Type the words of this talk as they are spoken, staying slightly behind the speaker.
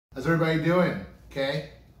How's everybody doing? Okay,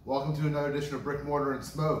 welcome to another edition of Brick, Mortar, and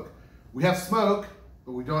Smoke. We have smoke,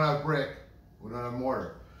 but we don't have brick. We don't have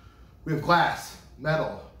mortar. We have glass,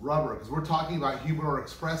 metal, rubber, because we're talking about Humidor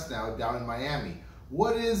Express now down in Miami.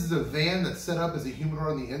 What is the van that's set up as a humidor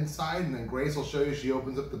on the inside, and then Grace will show you. She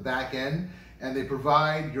opens up the back end, and they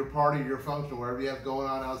provide your party, your function, whatever you have going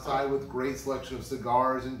on outside, with great selection of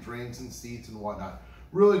cigars and drinks and seats and whatnot.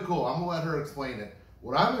 Really cool. I'm gonna let her explain it.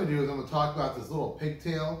 What I'm going to do is I'm going to talk about this little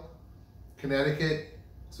pigtail Connecticut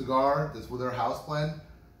cigar that's with our house blend.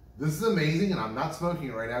 This is amazing, and I'm not smoking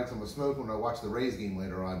it right now because I'm going to smoke when I watch the Rays game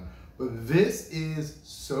later on. But this is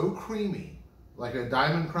so creamy, like a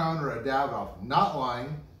Diamond Crown or a Davidoff. Not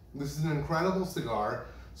lying. This is an incredible cigar.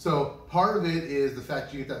 So part of it is the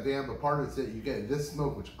fact you get that van, but part of it is that you get this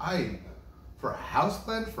smoke, which for a house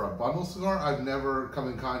blend, for a bundle cigar, I've never come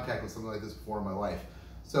in contact with something like this before in my life.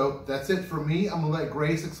 So that's it for me. I'm gonna let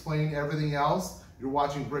Grace explain everything else. You're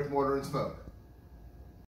watching Brick, Mortar, and Smoke.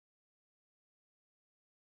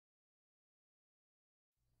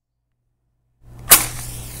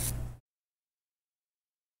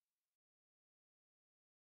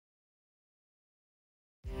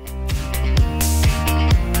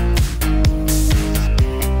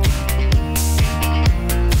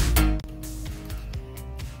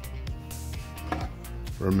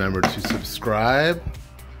 Remember to subscribe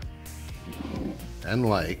and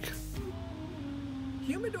like.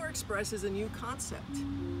 Humidor Express is a new concept,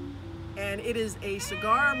 and it is a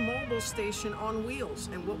cigar mobile station on wheels.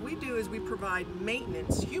 And what we do is we provide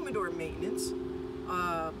maintenance, humidor maintenance,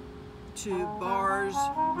 to bars,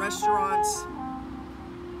 restaurants,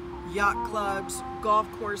 yacht clubs, golf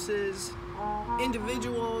courses,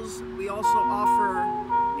 individuals. We also offer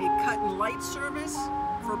a cut and light service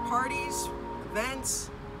for parties, events,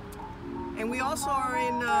 and we also are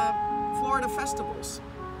in Florida festivals.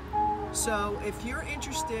 So if you're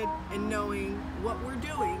interested in knowing what we're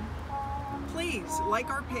doing, please like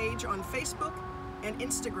our page on Facebook and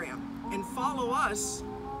Instagram and follow us,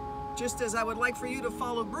 just as I would like for you to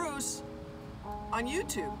follow Bruce on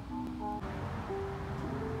YouTube.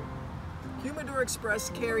 Humidor Express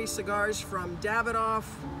carries cigars from Davidoff,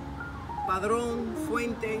 Padron,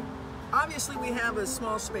 Fuente. Obviously we have a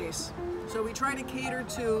small space, so we try to cater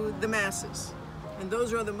to the masses, and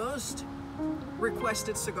those are the most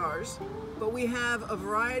requested cigars. But we have a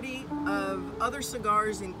variety of other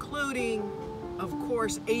cigars, including, of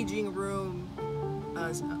course, Aging Room,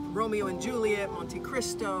 Romeo and Juliet, Monte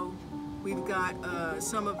Cristo. We've got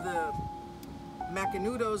some of the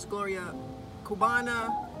Macanudos, Gloria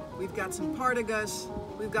Cubana. We've got some Partagas.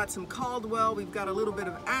 We've got some Caldwell. We've got a little bit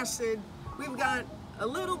of Acid. We've got a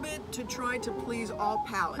little bit to try to please all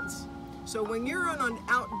palates. So when you're on an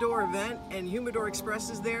outdoor event and Humidor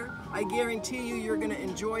Express is there, I guarantee you you're going to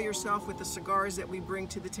enjoy yourself with the cigars that we bring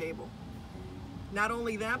to the table. Not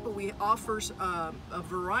only that, but we offer a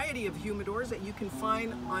variety of humidors that you can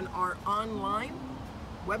find on our online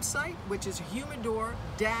website, which is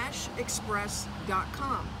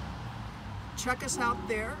humidor-express.com. Check us out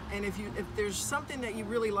there, and if there's something that you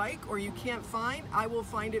really like or you can't find, I will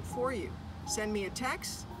find it for you. Send me a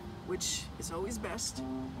text, which is always best,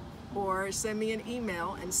 or send me an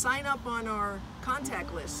email and sign up on our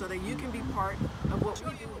contact list so that you can be part of what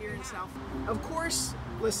we do here in South. Of course,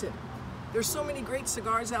 listen, there's so many great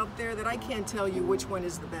cigars out there that I can't tell you which one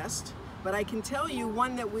is the best, but I can tell you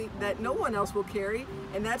one that no one else will carry,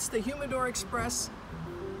 and that's the Humidor Express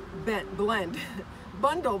blend,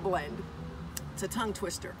 bundle blend. It's a tongue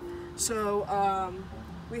twister. So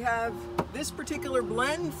we have this particular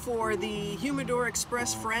blend for the Humidor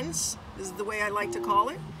Express friends. This is the way I like to call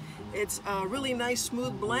it. It's a really nice,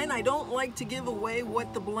 smooth blend. I don't like to give away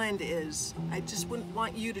what the blend is. I just wouldn't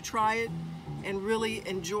want you to try it and really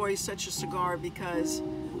enjoy such a cigar because,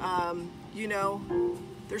 you know,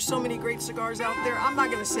 there's so many great cigars out there. I'm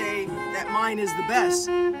not gonna say that mine is the best,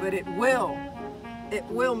 but it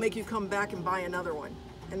will make you come back and buy another one.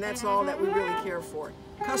 And that's all that we really care for.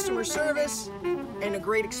 Customer service and a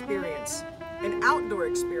great experience, an outdoor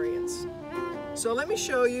experience. So let me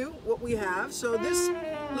show you what we have. So this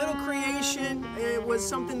little creation, it was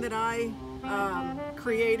something that I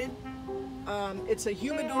created. It's a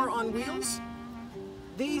humidor on wheels.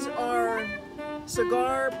 These are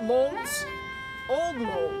cigar molds, old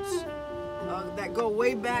molds, that go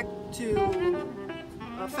way back to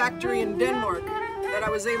a factory in Denmark that I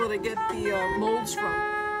was able to get the molds from.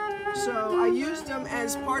 So I used them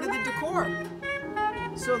as part of the decor.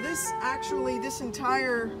 So this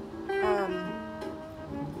entire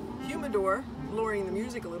humidor, lowering the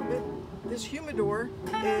music a little bit, this humidor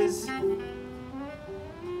is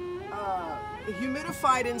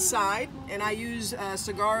humidified inside, and I use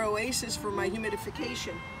Cigar Oasis for my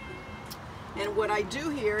humidification. And what I do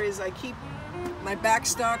here is I keep my back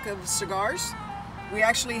stock of cigars. We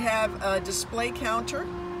actually have a display countertop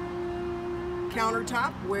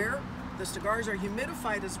where the cigars are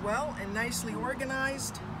humidified as well and nicely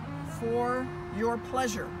organized for your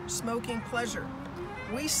pleasure, smoking pleasure.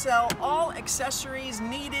 We sell all accessories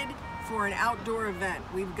needed for an outdoor event.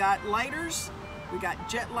 We've got lighters, we got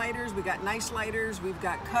jet lighters, we got nice lighters, we've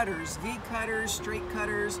got cutters, V cutters, straight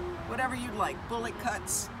cutters, whatever you'd like, bullet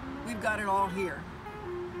cuts. We've got it all here.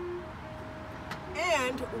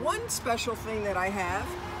 And one special thing that I have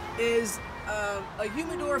is a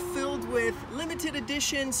humidor filled with limited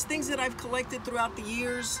editions, things that I've collected throughout the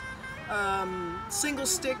years, single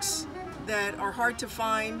sticks that are hard to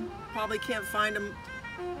find, probably can't find them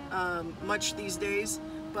much these days,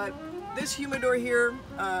 but this humidor here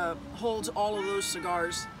holds all of those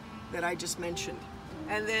cigars that I just mentioned.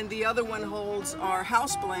 And then the other one holds our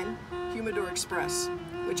house blend, Humidor Express,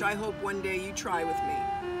 which I hope one day you try with me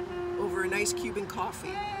over a nice Cuban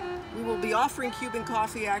coffee. We will be offering Cuban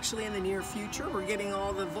coffee actually in the near future. We're getting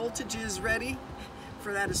all the voltages ready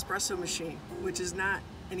for that espresso machine, which is not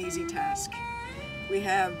an easy task. We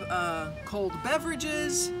have cold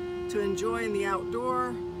beverages to enjoy in the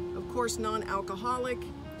outdoor, of course non-alcoholic,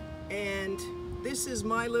 and this is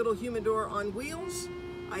my little humidor on wheels.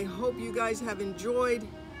 I hope you guys have enjoyed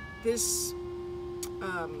this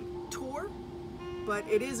tour, but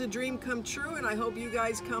it is a dream come true, and I hope you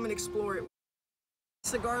guys come and explore it.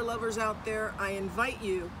 Cigar lovers out there, I invite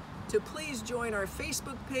you to please join our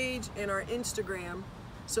Facebook page and our Instagram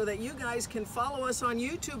so that you guys can follow us on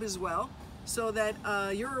YouTube as well, so that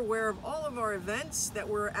you're aware of all of our events that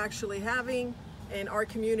we're actually having in our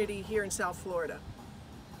community here in South Florida.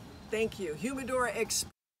 Thank you. Humidor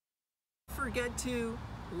Express. Don't forget to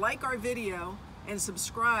like our video and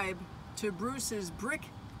subscribe to Bruce's Brick,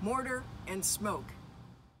 Mortar, and Smoke.